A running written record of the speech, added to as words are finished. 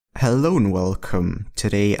Hello and welcome.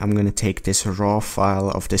 Today I'm gonna take this raw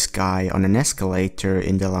file of this guy on an escalator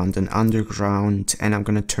in the London Underground and I'm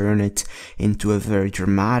gonna turn it into a very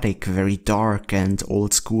dramatic, very dark and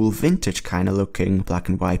old school vintage kinda looking black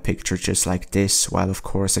and white picture just like this, while of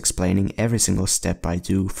course explaining every single step I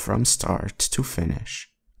do from start to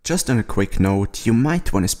finish. Just on a quick note, you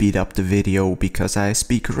might want to speed up the video because I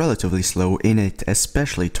speak relatively slow in it,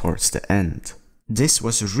 especially towards the end. This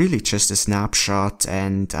was really just a snapshot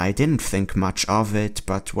and I didn't think much of it,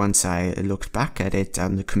 but once I looked back at it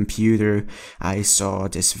on the computer, I saw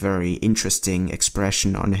this very interesting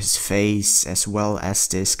expression on his face, as well as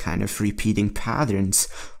this kind of repeating patterns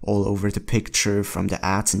all over the picture, from the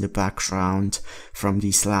ads in the background, from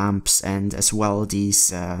these lamps, and as well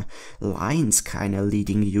these lines kind of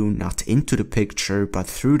leading you not into the picture but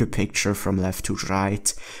through the picture from left to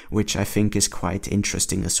right, which I think is quite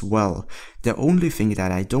interesting as well. The only thing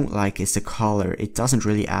that I don't like is the color. It doesn't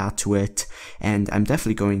really add to it, and I'm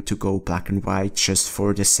definitely going to go black and white just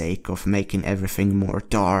for the sake of making everything more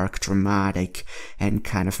dark, dramatic, and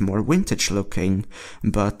kind of more vintage looking.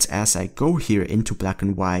 But as I go here into black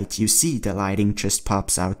and white, you see the lighting just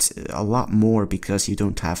pops out a lot more because you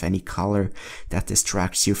don't have any color that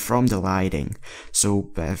distracts you from the lighting. So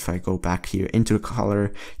if I go back here into the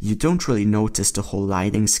color, you don't really notice the whole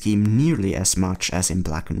lighting scheme nearly as much as in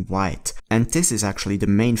black and white. And this is actually the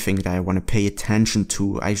main thing that I want to pay attention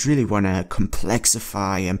to. I really want to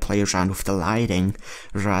complexify and play around with the lighting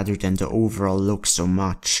rather than the overall look so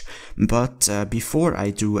much. But before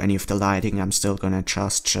I do any of the lighting, I'm still going to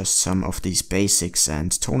adjust just some of these basics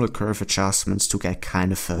and tonal curve adjustments to get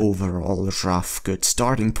kind of an overall rough, good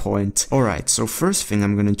starting point. Alright, so first thing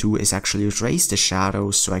I'm going to do is actually raise the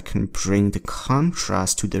shadows so I can bring the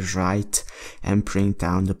contrast to the right and bring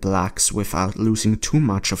down the blacks without losing too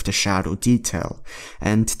much of the shadow detail,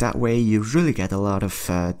 and that way you really get a lot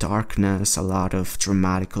of darkness, a lot of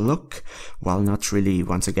dramatic look, while not really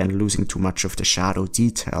once again losing too much of the shadow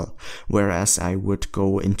detail. Whereas I would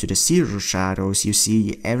go into the zero shadows, you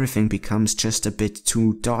see everything becomes just a bit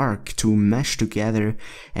too dark to mesh together,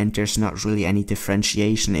 and there's not really any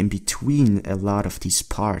differentiation in between a lot of these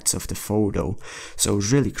parts of the photo. So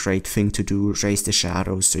really great thing to do, raise the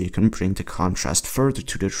shadows so you can bring the contrast further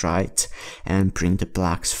to the right and bring the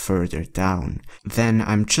blacks further down. Then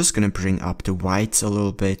I'm just gonna bring up the whites a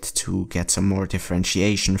little bit to get some more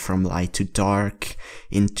differentiation from light to dark.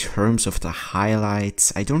 In terms of the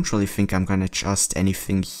highlights, I don't really think I'm gonna adjust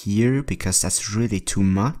anything here because that's really too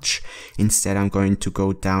much. Instead, I'm going to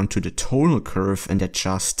go down to the tonal curve and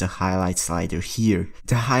adjust the highlight slider here.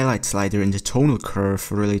 The highlight slider in the tonal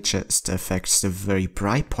curve really just affects the very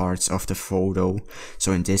bright parts of the photo.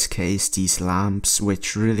 So in this case, these lamps,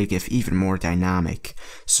 which really give even more dynamic.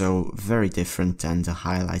 So very different than the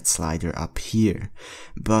highlight slider up here.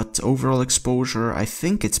 But overall exposure, I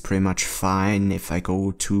think it's pretty much fine. If I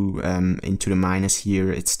go to into the minus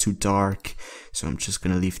here, it's too dark. So I'm just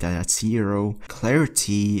gonna leave that at 0.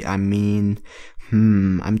 Clarity, I mean,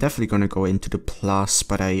 I'm definitely gonna go into the plus,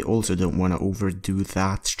 but I also don't want to overdo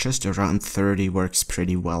that. Just around 30 works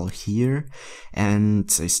pretty well here. And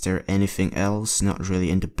is there anything else? Not really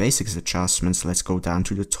in the basics adjustments. Let's go down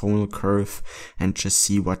to the tonal curve and just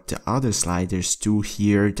see what the other sliders do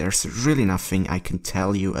here. There's really nothing I can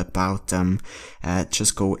tell you about them.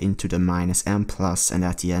 Just go into the minus and plus, and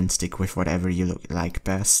at the end stick with whatever you look like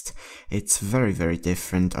best. It's very, very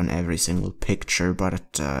different on every single picture,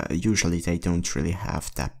 but usually they don't really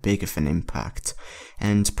have that big of an impact.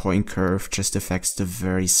 And point curve just affects the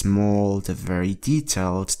very small, the very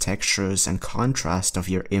detailed textures and contrast of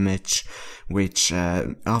your image, which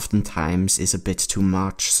oftentimes is a bit too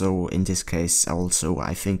much. So in this case also,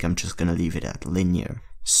 I think I'm just gonna leave it at linear.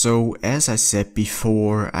 So as I said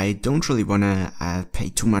before, I don't really want to pay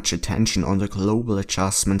too much attention on the global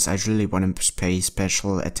adjustments. I really want to pay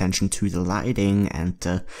special attention to the lighting and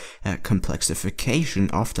the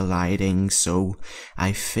complexification of the lighting. So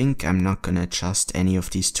I think I'm not going to adjust any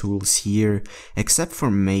of these tools here, except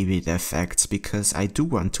for maybe the effects, because I do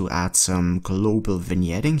want to add some global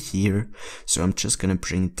vignetting here. So I'm just going to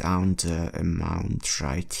bring down the amount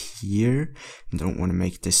right here. I don't want to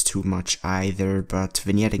make this too much either, but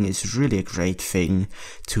vignetting is really a great thing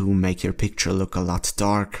to make your picture look a lot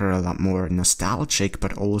darker, a lot more nostalgic,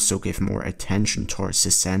 but also give more attention towards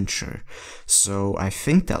the center. So I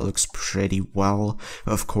think that looks pretty well.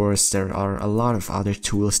 Of course, there are a lot of other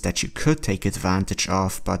tools that you could take advantage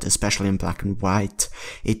of, but especially in black and white,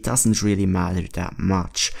 it doesn't really matter that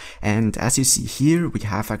much. And as you see here, we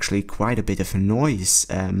have actually quite a bit of noise,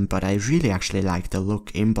 but I really actually like the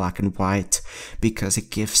look in black and white because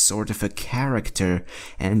it gives sort of a character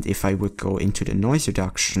and if I would go into the noise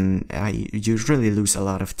reduction, you really lose a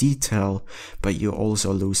lot of detail, but you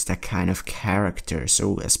also lose that kind of character.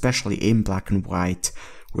 So especially in black and white,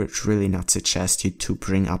 would really not suggest you to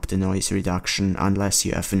bring up the noise reduction unless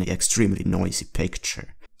you have an extremely noisy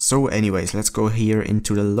picture. So anyways, let's go here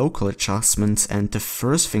into the local adjustments, and the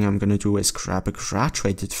first thing I'm gonna do is grab a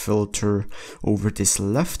graduated filter over this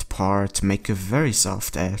left part, make a very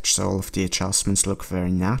soft edge so all of the adjustments look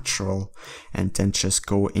very natural, and then just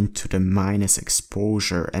go into the minus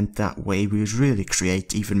exposure, and that way we really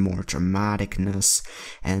create even more dramaticness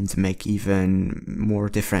and make even more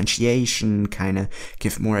differentiation, kinda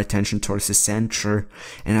give more attention towards the center.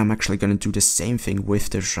 And I'm actually gonna do the same thing with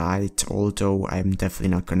the right, although I'm definitely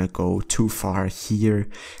not gonna go too far here,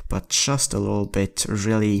 but just a little bit,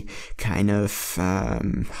 really kind of,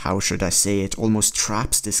 how should I say it, almost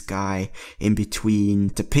traps this guy in between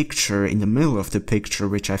the picture, in the middle of the picture,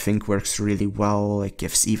 which I think works really well. It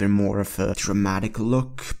gives even more of a dramatic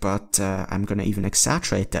look, but I'm gonna even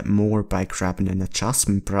exaggerate that more by grabbing an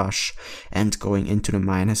adjustment brush and going into the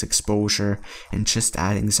minus exposure and just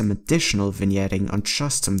adding some additional vignetting on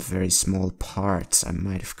just some very small parts. I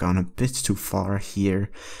might have gone a bit too far here,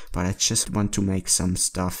 but I just want to make some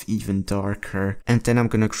stuff even darker. And then I'm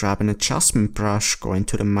gonna grab an adjustment brush, go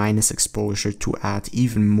into the minus exposure to add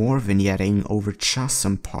even more vignetting over just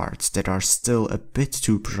some parts that are still a bit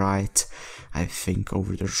too bright. I think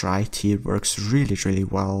over the right here works really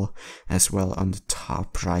well, as well on the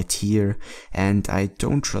top right here. And I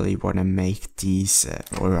don't really want to make these,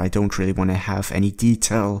 or I don't really want to have any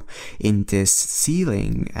detail in this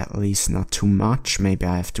ceiling, at least not too much. Maybe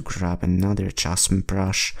I have to grab another adjustment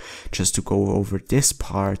brush just to go over this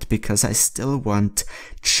part, because I still want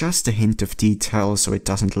just a hint of detail so it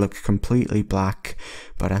doesn't look completely black,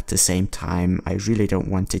 but at the same time I really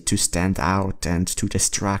don't want it to stand out and to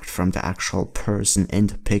distract from the actual person in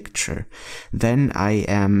the picture. Then I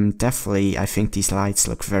think these lights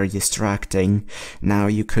look very distracting. Now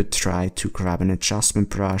you could try to grab an adjustment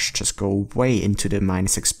brush, just go way into the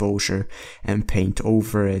minus exposure and paint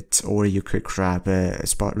over it, or you could grab a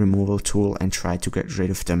spot removal tool and try to get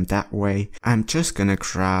rid of them that way. I'm just gonna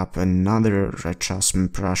grab another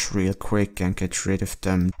adjustment brush real quick and get rid of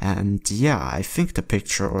them, and yeah, I think the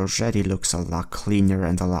picture already looks a lot cleaner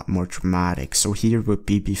and a lot more dramatic. So here would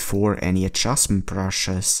be before any adjustment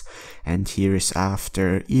brushes, and here is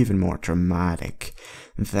after, even more dramatic.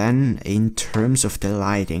 Then in terms of the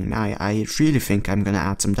lighting, now I really think I'm gonna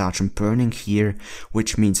add some dodge and burning here,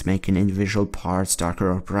 which means making individual parts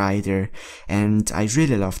darker or brighter. And I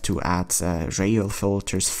really love to add rail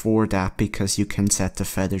filters for that, because you can set the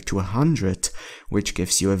feather to 100, which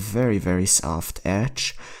gives you a very soft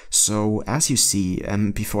edge. So as you see,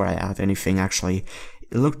 before I add anything actually,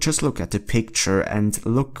 just look at the picture and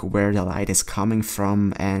look where the light is coming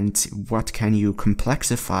from and what can you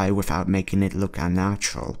complexify without making it look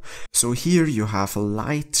unnatural. So here you have a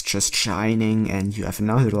light just shining, and you have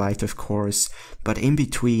another light of course, but in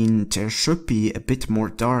between there should be a bit more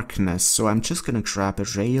darkness. So I'm just gonna grab a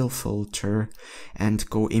rail filter and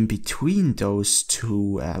go in between those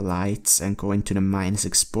two lights and go into the minus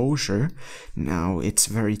exposure. Now it's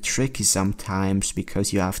very tricky sometimes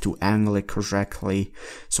because you have to angle it correctly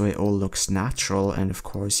so it all looks natural, and of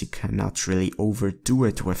course you cannot really overdo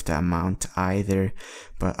it with the amount either,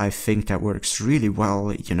 but I think that works really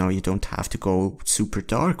well. You know, you don't have to go super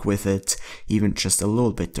dark with it, even just a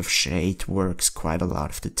little bit of shade works quite a lot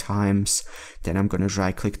of the times. Then I'm gonna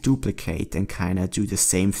right click duplicate and kinda do the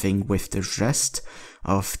same thing with the rest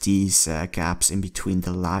of these gaps in between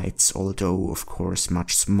the lights, although of course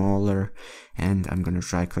much smaller. And I'm gonna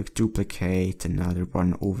right click duplicate, another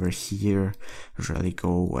one over here, really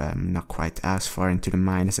go not quite as far into the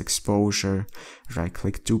minus exposure, right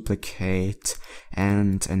click duplicate,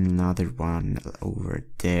 and another one over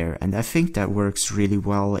there. And I think that works really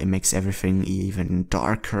well. It makes everything even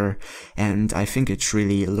darker, and I think it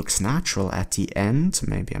really looks natural at the end.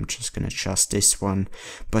 Maybe I'm just gonna adjust this one,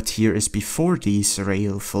 but here is before these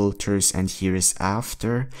rail filters and here is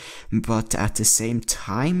after. But at the same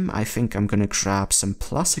time I think I'm gonna grab some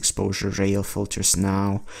plus exposure rail filters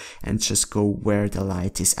now and just go where the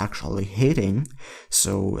light is actually hitting,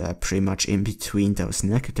 so pretty much in between those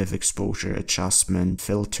negative exposure adjustment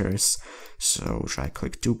filters. So right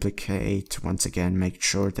click duplicate, once again make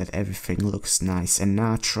sure that everything looks nice and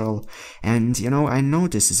natural. And you know, I know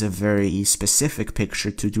this is a very specific picture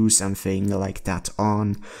to do something like that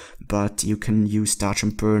on, but you can use dodge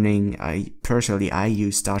and burning. I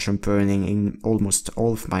use dodge and burning in almost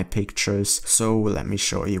all of my pictures. So let me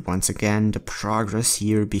show you once again the progress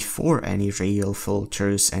here before any rail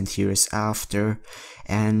filters, and here is after.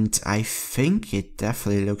 And I think it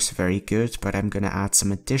definitely looks very good, but I'm gonna add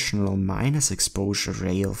some additional minus exposure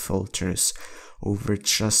rail filters over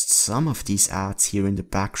just some of these ads here in the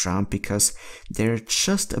background, because they're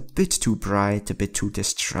just a bit too bright, a bit too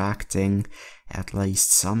distracting, at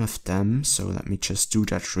least some of them. So let me just do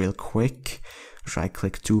that real quick. Right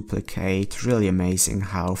click, duplicate. Really amazing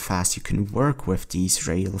how fast you can work with these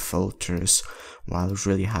rail filters while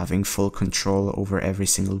really having full control over every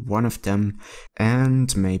single one of them.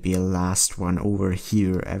 And maybe a last one over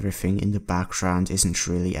here. Everything in the background isn't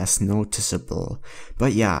really as noticeable.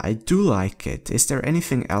 But yeah, I do like it. Is there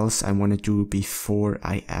anything else I want to do before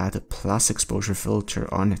I add a plus exposure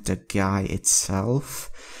filter on the guy itself?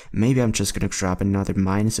 Maybe I'm just gonna grab another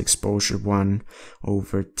minus exposure one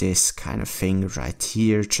over this kind of thing right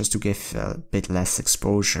here, just to give a bit less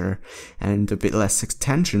exposure and a bit less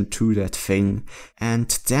attention to that thing. And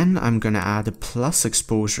then I'm gonna add a plus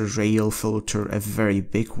exposure rail filter, a very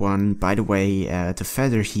big one. By the way, the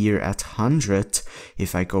feather here at 100,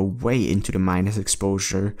 if I go way into the minus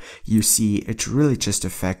exposure, you see it really just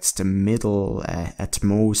affects the middle at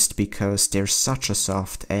most, because there's such a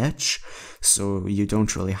soft edge. So you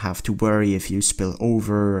don't really have to worry if you spill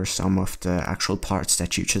over some of the actual parts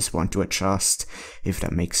that you just want to adjust, if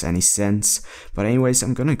that makes any sense. But anyways,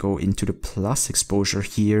 I'm gonna go into the plus exposure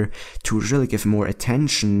here to really give more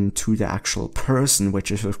attention to the actual person, which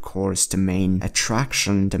is of course the main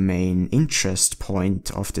attraction, the main interest point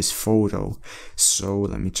of this photo. So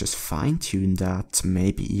let me just fine tune that,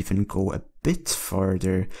 maybe even go a bit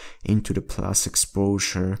further into the plus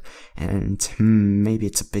exposure, and maybe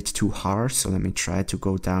it's a bit too harsh, so let me try to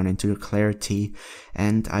go down into the clarity,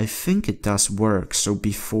 and I think it does work. So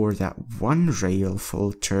before that one rail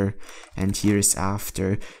filter, and here is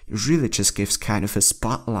after, it really just gives kind of a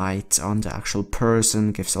spotlight on the actual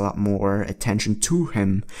person, gives a lot more attention to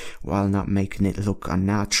him while not making it look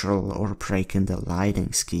unnatural or breaking the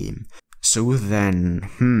lighting scheme. So then,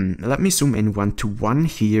 let me zoom in 1:1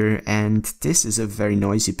 here, and this is a very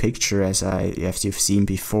noisy picture as you've seen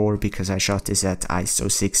before, because I shot this at ISO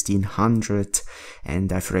 1600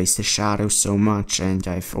 and I've raised the shadows so much and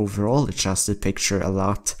I've overall adjusted the picture a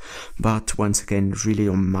lot, but once again really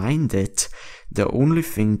don't mind it. The only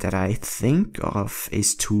thing that I think of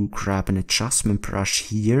is to grab an adjustment brush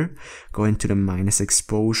here, go into the minus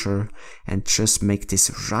exposure and just make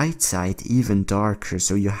this right side even darker,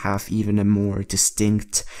 so you have even a more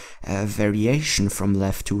distinct variation from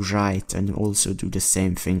left to right, and also do the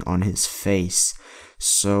same thing on his face.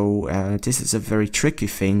 So this is a very tricky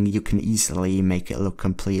thing. You can easily make it look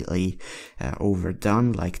completely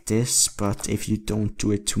overdone like this, but if you don't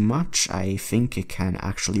do it too much, I think it can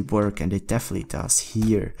actually work, and it definitely does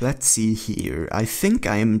here. Let's see here. I think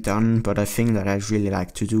I am done, but a thing that I really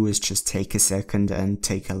like to do is just take a second and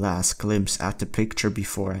take a last glimpse at the picture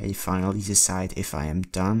before I finally decide if I am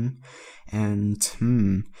done. And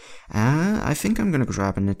I think I'm gonna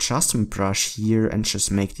grab an adjustment brush here and just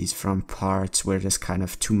make these front parts where there's kind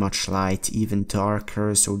of too much light even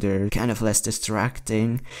darker, so they're kind of less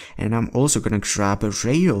distracting. And I'm also gonna grab a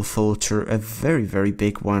rail filter, a very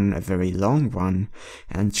big one, a very long one,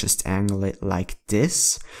 and just angle it like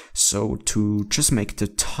this, so to just make the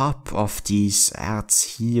top of these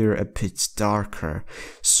ads here a bit darker.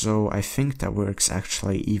 So I think that works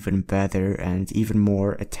actually even better and even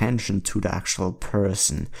more attention to the actual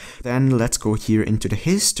person. Then let's go here into the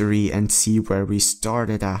history and see where we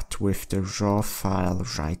started at with the raw file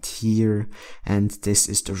right here, and this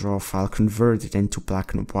is the raw file converted into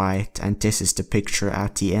black and white, and this is the picture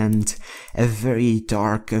at the end. A very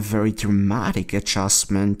dark, a very dramatic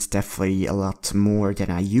adjustment, definitely a lot more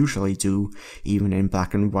than I usually do even in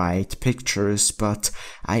black and white pictures, but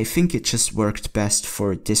I think it just worked best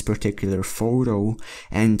for this particular photo.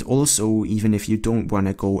 And also, even if you don't want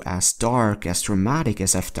to go as dark, as dramatic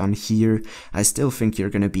as I've done here, I still think you're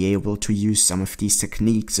going to be able to use some of these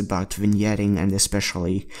techniques about vignetting, and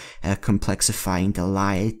especially complexifying the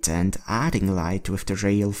light and adding light with the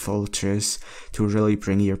rail filters to really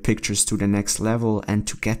bring your pictures to the next level and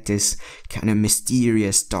to get this kind of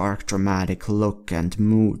mysterious, dark, dramatic look and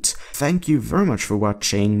mood. Thank you very much for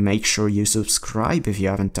watching. Make sure you subscribe if you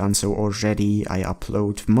haven't done so already. I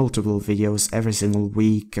upload multiple videos every single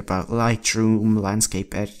week about Lightroom,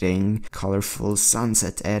 landscape editing, colorful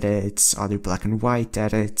sunset edits, other black and white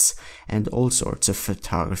edits, and all sorts of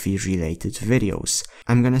photography related videos.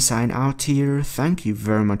 I'm gonna sign out here. Thank you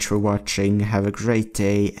very much for watching. Have a great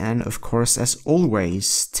day, and of course, as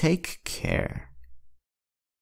always, take care.